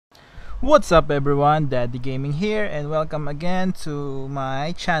What's up everyone, Daddy Gaming here and welcome again to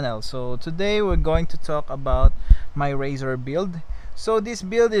my channel. So today we're going to talk about my Razor build. So this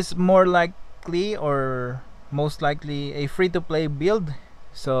build is more likely or most likely a free-to-play build.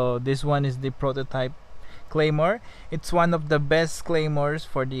 So this one is the prototype Claymore. It's one of the best Claymores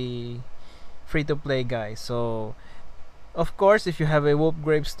for the free-to-play guys. So of course, if you have a Wolf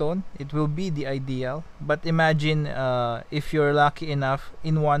Gravestone, it will be the ideal. But imagine if you're lucky enough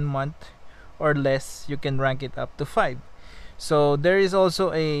in 1 month or less, you can rank it up to 5. So there is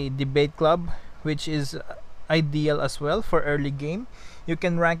also a debate club, which is ideal as well for early game. You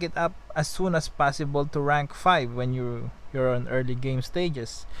can rank it up as soon as possible to rank 5 when you're on early game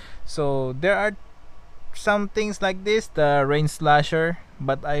stages. So there are some things like this, the Rain Slasher,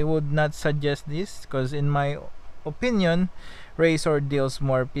 but I would not suggest this because in my opinion, Razor deals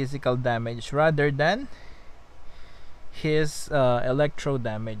more physical damage rather than his electro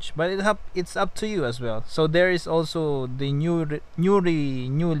damage. But it's up to you as well. So there is also the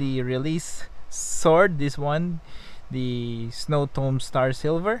newly released sword. This one, the Snow Tome Star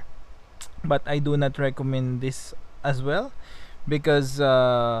Silver. But I do not recommend this as well because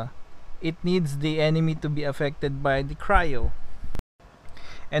it needs the enemy to be affected by the cryo.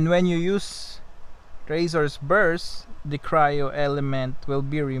 And when you use Razor's Burst, the cryo element will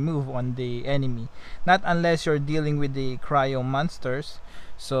be removed on the enemy. Not unless you're dealing with the cryo monsters.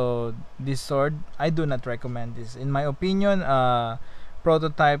 So this sword, I do not recommend this. In my opinion,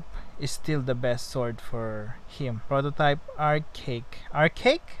 Prototype is still the best sword for him. Prototype Archaic.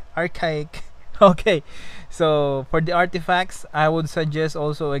 Okay, so for the artifacts, I would suggest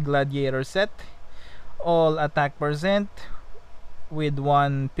also a Gladiator set. All attack percent with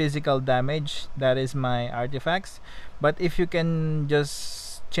 1 physical damage. That is my artifacts. But if you can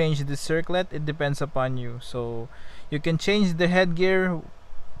just change the circlet, it depends upon you. So you can change the headgear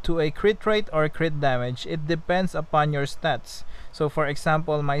to a crit rate or crit damage. It depends upon your stats. So for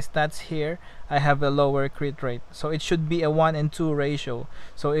example, my stats here, I have a lower crit rate, so it should be a 1 and 2 ratio.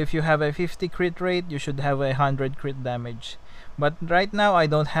 So if you have a 50 crit rate, you should have a 100 crit damage. But right now I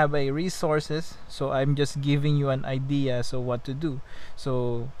don't have a resources, so I'm just giving you an idea so what to do.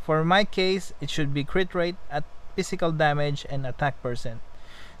 So for my case, it should be crit rate, at physical damage, and attack percent.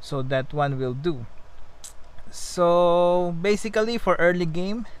 So that one will do. So basically for early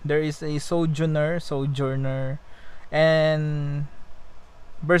game, there is a Sojourner, and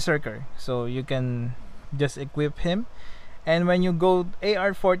Berserker. So you can just equip him. And when you go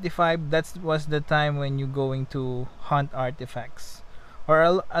AR-45, that was the time when you're going to hunt artifacts.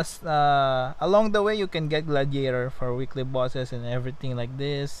 Or along the way, you can get Gladiator for weekly bosses and everything like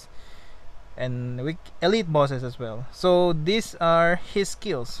this. And elite bosses as well. So these are his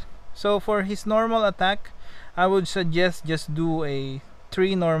skills. So for his normal attack, I would suggest just do a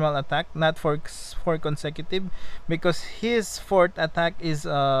 3 normal attack, not for consecutive, because his 4th attack is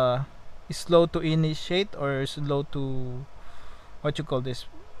slow to initiate or slow to what you call this,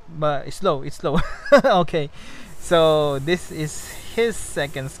 but it's slow. Okay, so this is his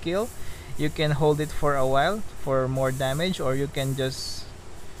 2nd skill. You can hold it for a while for more damage, or you can just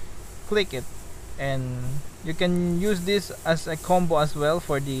click it, and you can use this as a combo as well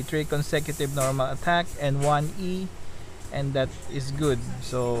for the 3 consecutive normal attack and 1 E, and that is good.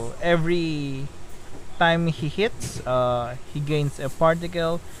 So every time he hits, he gains a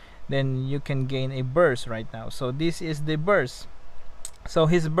particle, then you can gain a burst right now. So this is the burst. So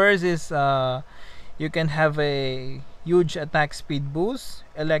his burst is you can have a huge attack speed boost,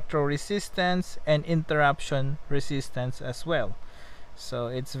 electro resistance, and interruption resistance as well. So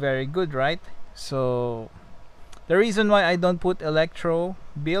it's very good, right? So the reason why I don't put electro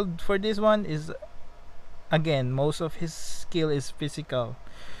build for this one is, again, most of his skill is physical.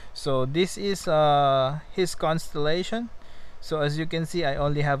 So this is his constellation. So as you can see, I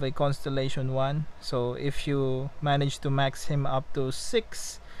only have a constellation 1. So if you manage to max him up to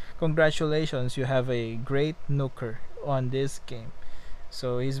 6, congratulations, you have a great nuker on this game.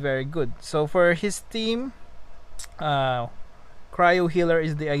 So he's very good. So for his team, Cryo Healer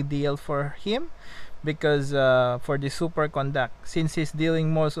is the ideal for him, because for the super conduct, since he's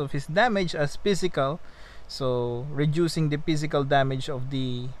dealing most of his damage as physical, so reducing the physical damage of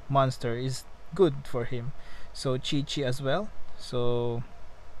the monster is good for him. So Chi as well. So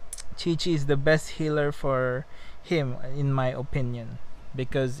Chi is the best healer for him in my opinion,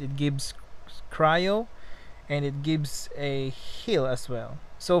 because it gives cryo and it gives a heal as well.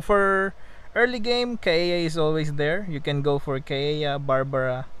 So for early game, Kaeya is always there. You can go for Kaeya,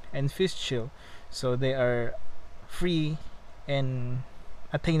 Barbara, and Fistchill. So they are free and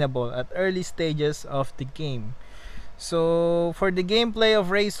attainable at early stages of the game. So for the gameplay of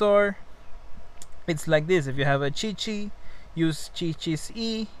Razor, it's like this. If you have a Chi-Chi, use Chi-Chi's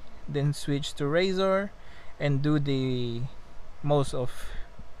E, then switch to Razor and do the most of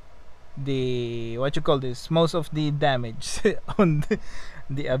the, what you call this, most of the damage on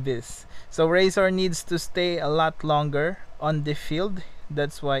the abyss. So Razor needs to stay a lot longer on the field.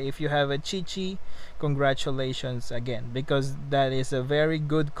 That's why if you have a Chi-Chi, congratulations again, because that is a very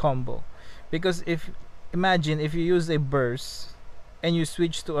good combo. Because if, imagine if you use a burst and you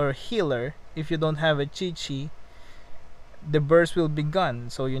switch to a healer, if you don't have a Chi-Chi, the burst will be gone,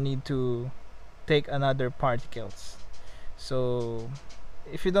 so you need to take another particles. So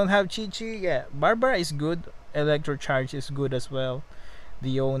if you don't have Chi-Chi, yeah, Barbara is good, Electro Charge is good as well,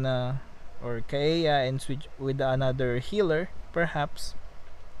 Diona or Kaeya, and switch with another healer perhaps.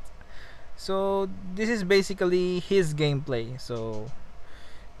 So this is basically his gameplay. So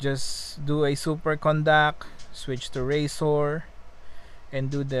just do a super conduct, switch to Razor, and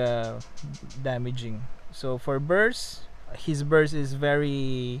do the damaging. So for burst, his burst is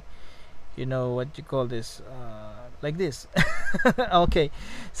very, you know what you call this, like this. Okay,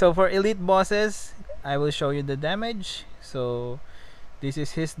 so for elite bosses, I will show you the damage. So this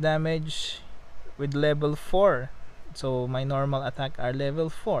is his damage with level 4. So my normal attack are level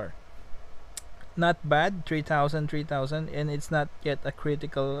 4. Not bad, 3000, 3000, and it's not yet a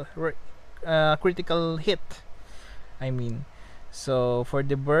critical hit, I mean. So for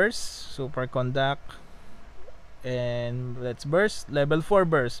the burst, super conduct, and let's burst, level 4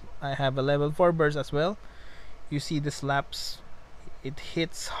 burst. I have a level 4 burst as well. You see the slaps, it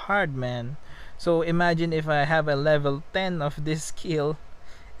hits hard, man. So imagine if I have a level 10 of this skill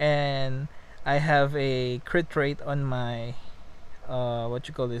and I have a crit rate on my what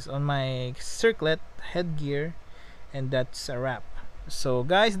you call this, on my circlet headgear, and that's a wrap. So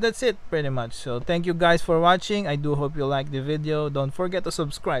guys, that's it pretty much. So thank you guys for watching. I do hope you like the video. Don't forget to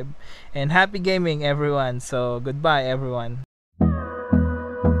subscribe, and happy gaming everyone. So goodbye everyone.